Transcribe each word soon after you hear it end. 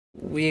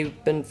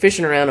We've been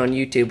fishing around on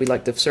YouTube. We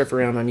like to surf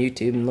around on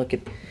YouTube and look at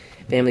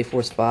Family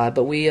Force 5,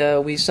 but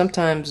we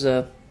sometimes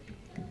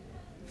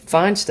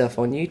find stuff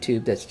on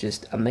YouTube that's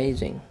just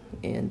amazing.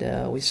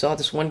 And we saw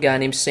this one guy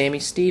named Sammy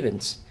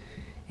Stevens,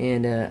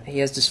 and he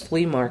has this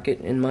flea market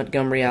in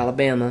Montgomery,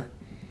 Alabama,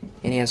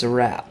 and he has a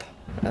rap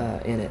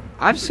in it.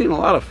 I've seen a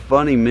lot of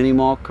funny mini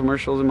mall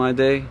commercials in my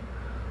day,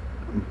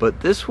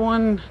 but this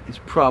one is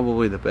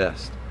probably the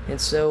best. And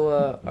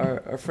so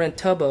our friend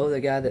Tubbo, the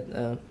guy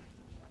that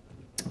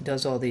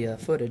does all the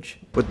footage.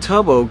 But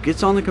Tubbo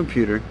gets on the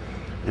computer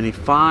and he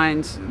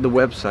finds the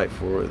website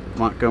for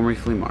Montgomery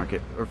Flea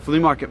Market, or Flea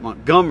Market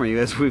Montgomery,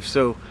 as we've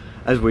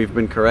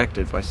been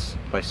corrected by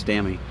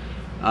Stammy.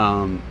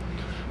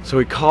 So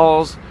he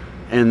calls,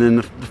 and then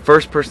the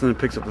first person that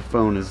picks up the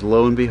phone is,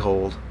 lo and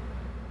behold,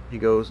 he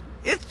goes,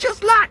 it's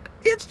just like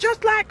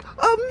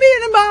a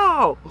mini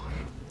mall.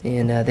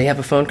 And they have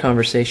a phone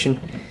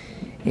conversation,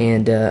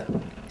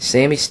 and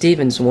Sammy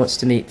Stevens wants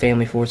to meet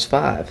Family Force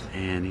 5.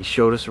 And he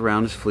showed us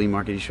around his flea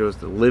market. He showed us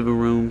the living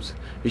rooms.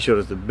 He showed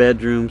us the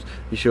bedrooms.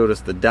 He showed us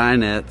the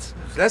dinettes.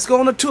 Let's go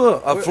on a tour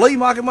of Flea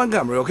Market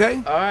Montgomery, okay?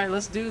 All right,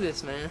 let's do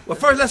this, man. Well,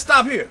 first let's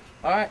stop here.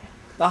 All right.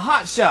 The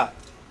hot shot,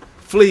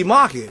 Flea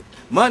Market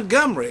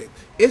Montgomery.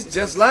 It's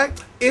just like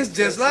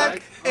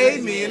a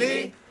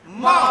mini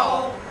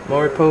mall.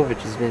 Maury Povich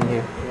has been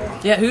here.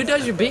 Yeah, who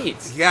does your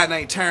beats? A guy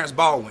named Terrence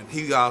Baldwin.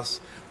 He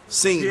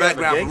sings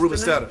background for Ruben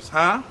Studders.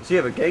 Huh? Does he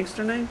have a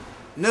gangster name?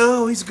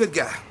 No, he's a good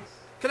guy.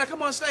 Can I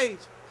come on stage?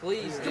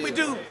 Please. Can we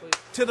do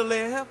to the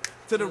left,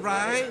 to the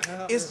right?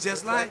 It's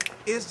just like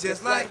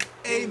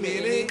a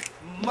mini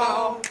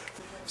mall.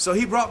 So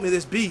he brought me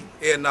this beat,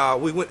 and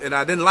we went, and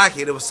I didn't like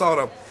it. It was sort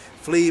of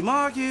Flea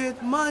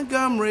Market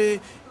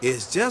Montgomery.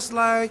 It's just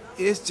like.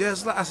 I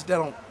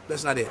said,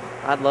 that's not it.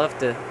 I'd love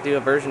to do a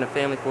version of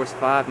Family Force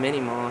 5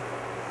 mini mall.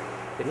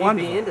 If you'd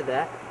be into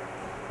that.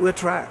 We'll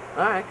try it.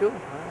 All right, cool. All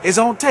right. It's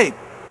on tape.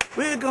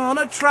 We're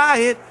gonna try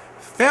it.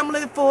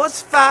 Family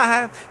Force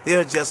 5.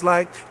 They're just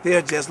like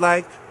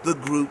the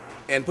group.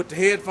 And put the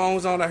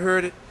headphones on. I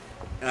heard it,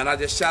 and I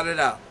just shouted it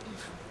out.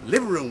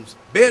 Living rooms,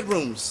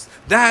 bedrooms,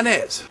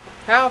 dinettes.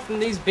 How often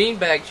these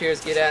beanbag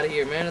chairs get out of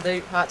here, man? Are they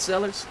hot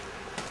sellers?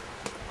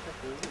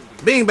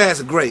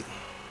 Beanbags are great.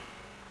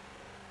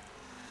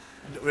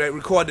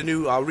 Record the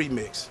new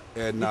remix,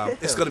 and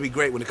it's gonna be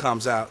great when it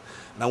comes out.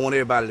 And I want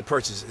everybody to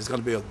purchase it. It's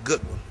gonna be a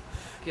good one.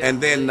 Yeah,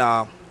 and then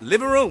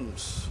living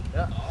rooms.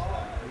 Yeah.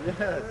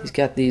 He's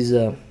got these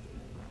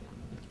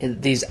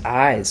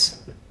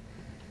eyes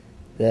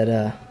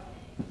that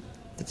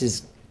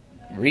just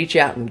reach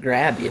out and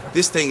grab you.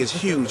 This thing is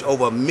huge,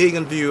 over 1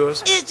 million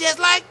viewers. It's just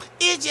like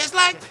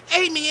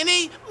a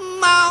mini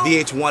mall.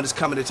 VH1 is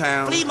coming to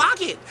town. Flea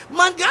Market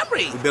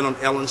Montgomery. We've been on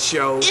Ellen's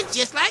show. It's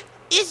just like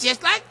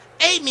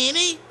a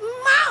mini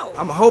mall.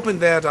 I'm hoping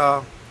that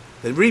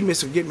the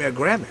remix will get me a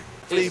Grammy.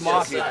 Flea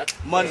Market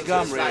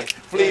Montgomery.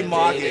 Flea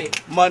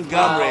Market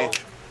Montgomery.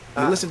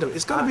 Now listen to it.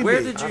 It's gonna be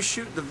Where big. did you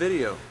shoot the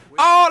video?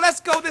 Oh, let's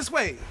go this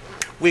way.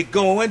 We're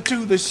going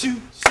to the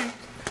shoot.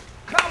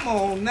 Come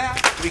on now.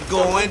 We're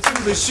going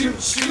to the shoot.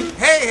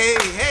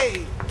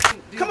 Hey.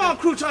 Come on,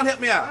 Crouton, help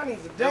me out. I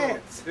need to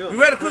dance. You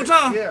ready,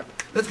 Crouton? Yeah.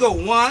 Let's go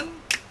 1,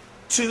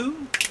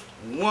 2,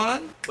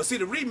 1. But see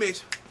the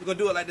remix, we're gonna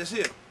do it like this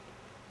here.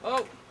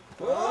 Oh.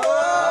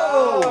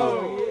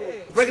 Oh.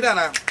 Break it down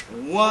now.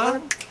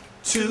 1,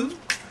 2,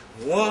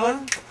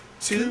 1,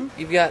 2.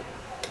 You've got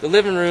the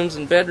living rooms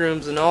and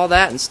bedrooms and all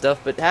that and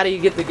stuff, but how do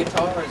you get the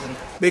guitars?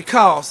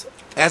 Because,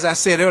 as I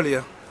said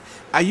earlier,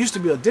 I used to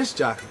be a disc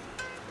jockey.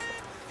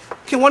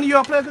 Can one of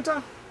y'all play a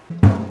guitar?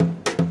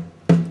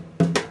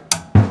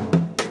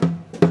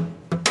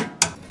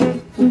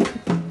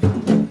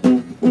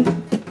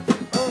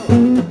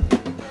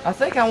 I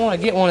think I want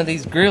to get one of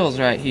these grills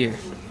right here.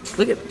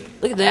 Look at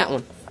that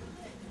one.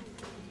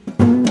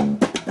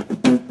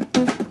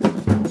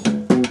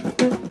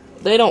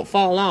 They don't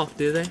fall off,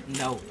 do they?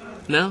 No.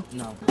 No?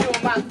 No.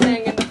 Doing my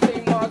thing in the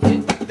flea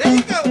market. There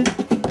you go.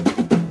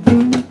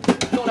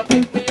 Gonna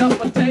pick me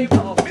up a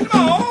table. Come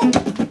on.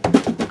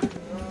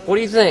 What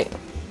do you think?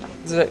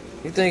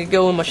 You think it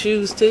go in my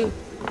shoes too?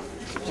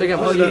 So you can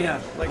put it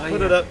up.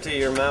 Put it up to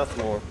your mouth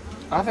more.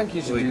 I think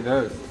you should do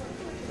those.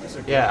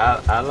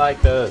 Yeah, I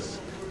like those.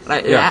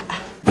 Like Yeah.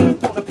 that.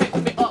 Gonna pick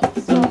me up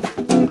some.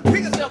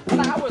 Pick it up.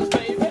 Flowers,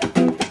 baby.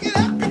 Pick it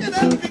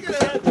up.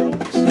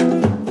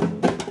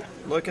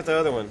 Look at the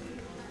other one.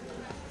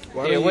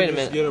 Here, wait a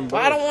minute.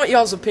 Well, I don't want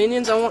y'all's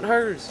opinions. I want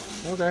hers.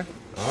 Okay.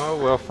 Oh,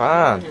 well,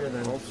 fine.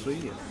 I'll see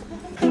you.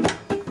 I'm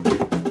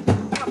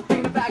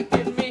thinking about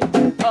getting me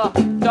a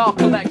dog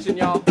collection,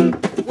 y'all.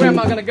 Where am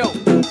I gonna go?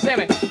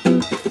 Sammy.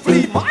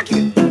 Flea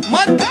Market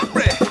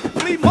Montgomery.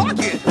 Flea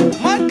Market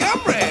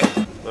Montgomery.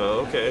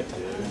 Oh, okay.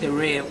 The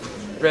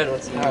red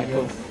ones. All right,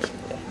 cool.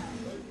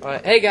 All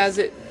right, hey guys,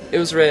 it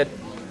was red.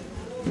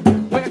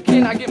 Where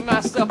can I get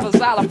myself a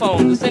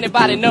xylophone? Does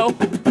anybody know?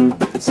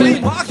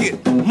 Flea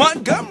Market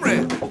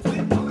Montgomery.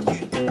 Flea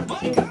Market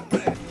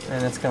Montgomery.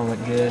 Man, that's gonna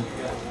look good.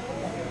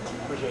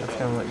 That's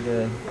gonna look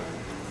good.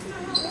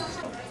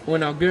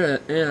 When I'm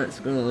good, yeah, it's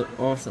gonna look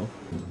awesome.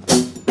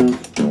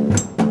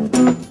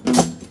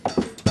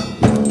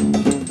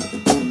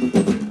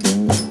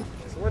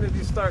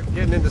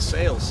 the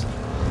sales.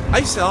 I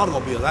used to sell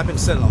automobiles. I've been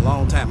selling a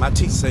long time. I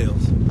teach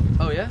sales.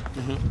 Oh yeah.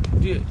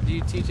 Do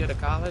you teach at a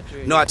college?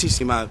 Or No, I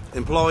teach my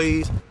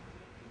employees.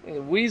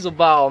 Weasel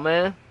ball,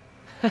 man.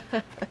 You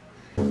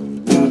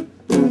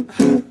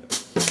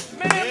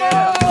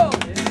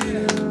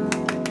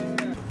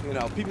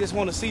know, people just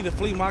want to see the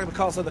flea market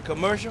because of the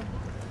commercial,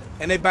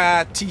 and they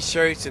buy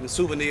T-shirts and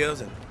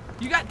souvenirs. And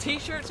You got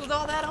T-shirts with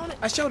all that on it?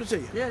 I showed it to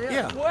you.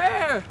 Yeah.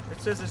 Where?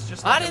 It says it's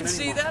just. I didn't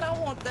see that. I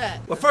want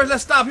that. Well, first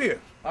let's stop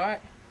here. All right.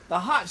 The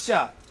Hot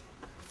Shot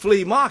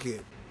Flea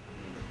Market.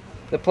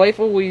 The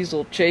playful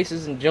weasel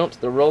chases and jumps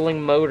the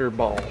rolling motor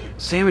ball.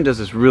 Sammy does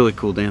this really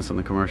cool dance on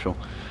the commercial,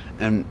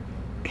 and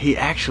he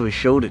actually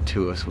showed it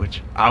to us,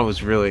 which I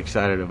was really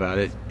excited about.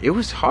 It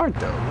was hard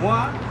though.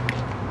 1, 2,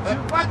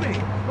 watch me.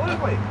 Go this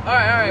way. All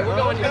right. We're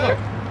going here.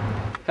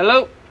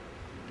 Hello.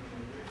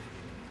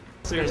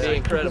 It's gonna be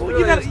incredible. Well,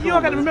 you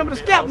all got to remember the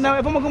step now.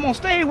 If I'm gonna come on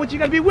stage, what you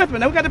got to be with me.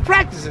 Now we got to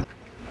practice it.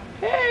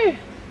 Hey,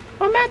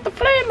 I'm at the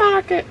flea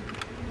market.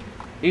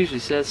 Usually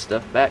says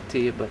stuff back to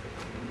you, but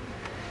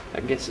I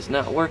guess it's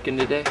not working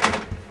today.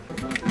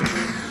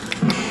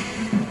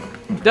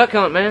 Duck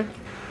hunt, man.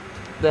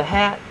 The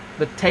hat,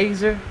 the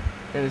taser,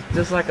 and it's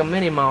just like a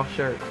Minnie Mouse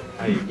shirt.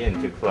 Hey, you're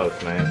getting too close,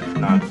 man. It's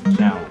not a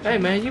challenge. Hey,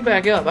 man, you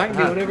back up. I can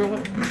do whatever I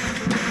want.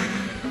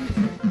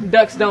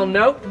 Ducks don't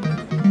know.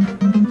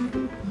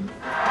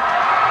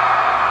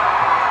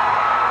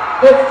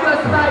 It's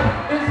just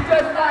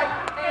like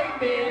a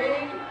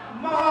Minnie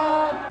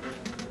Mouse.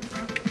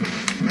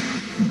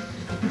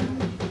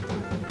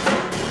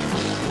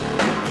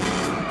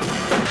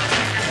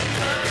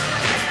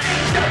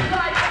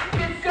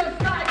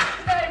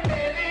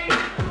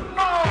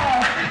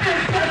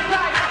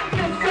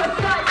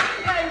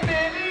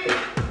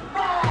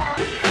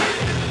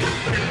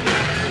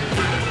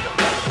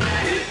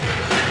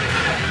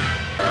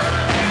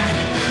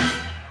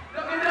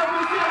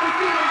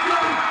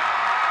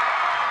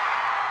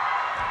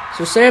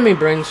 So Sammy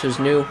brings his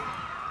new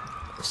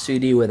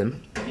CD with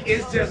him.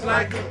 It's just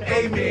like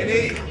a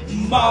mini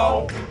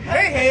mall.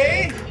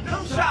 Hey,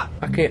 come shop.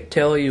 I can't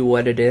tell you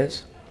what it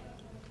is,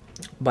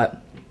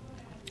 but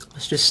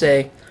let's just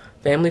say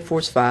Family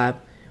Force 5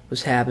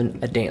 was having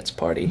a dance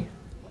party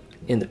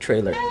in the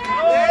trailer.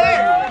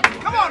 Hey,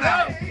 come on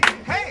now.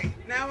 Hey,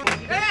 now.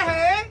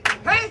 Hey.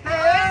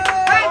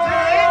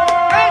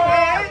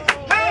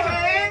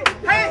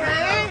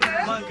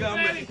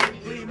 Montgomery,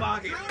 flea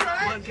market,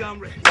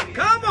 Montgomery.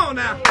 Come on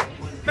now.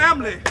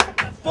 Family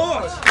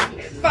Force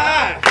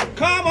 5.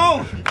 Come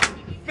on.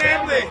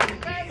 Family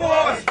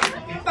Force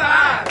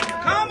 5.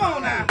 Come